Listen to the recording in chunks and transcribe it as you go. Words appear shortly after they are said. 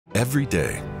Every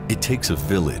day, it takes a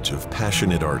village of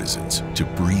passionate artisans to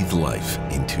breathe life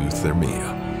into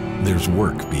Thermëa. There's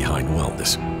work behind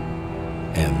wellness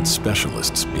and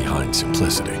specialists behind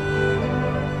simplicity.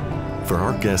 For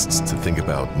our guests to think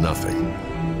about nothing,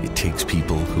 it takes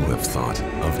people who have thought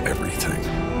of everything.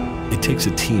 It takes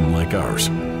a team like ours,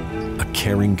 a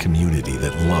caring community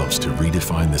that loves to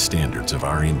redefine the standards of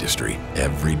our industry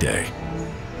every day.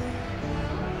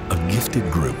 A gifted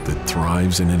group that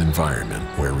thrives in an environment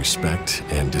where respect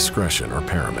and discretion are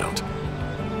paramount.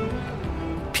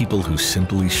 People who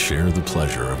simply share the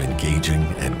pleasure of engaging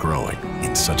and growing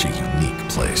in such a unique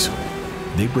place.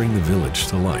 They bring the village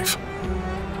to life.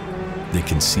 They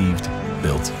conceived,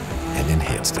 built, and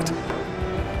enhanced it.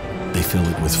 They fill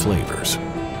it with flavors,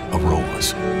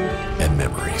 aromas, and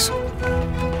memories.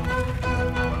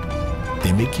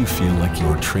 They make you feel like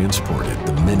you're transported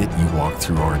the minute you walk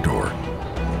through our door,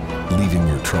 leaving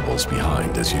your troubles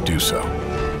behind as you do so.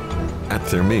 At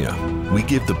Thermëa, we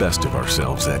give the best of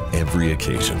ourselves at every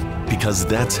occasion, because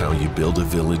that's how you build a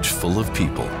village full of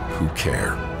people who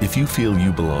care. If you feel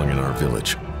you belong in our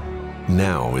village,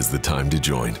 now is the time to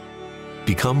join.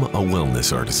 Become a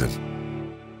wellness artisan.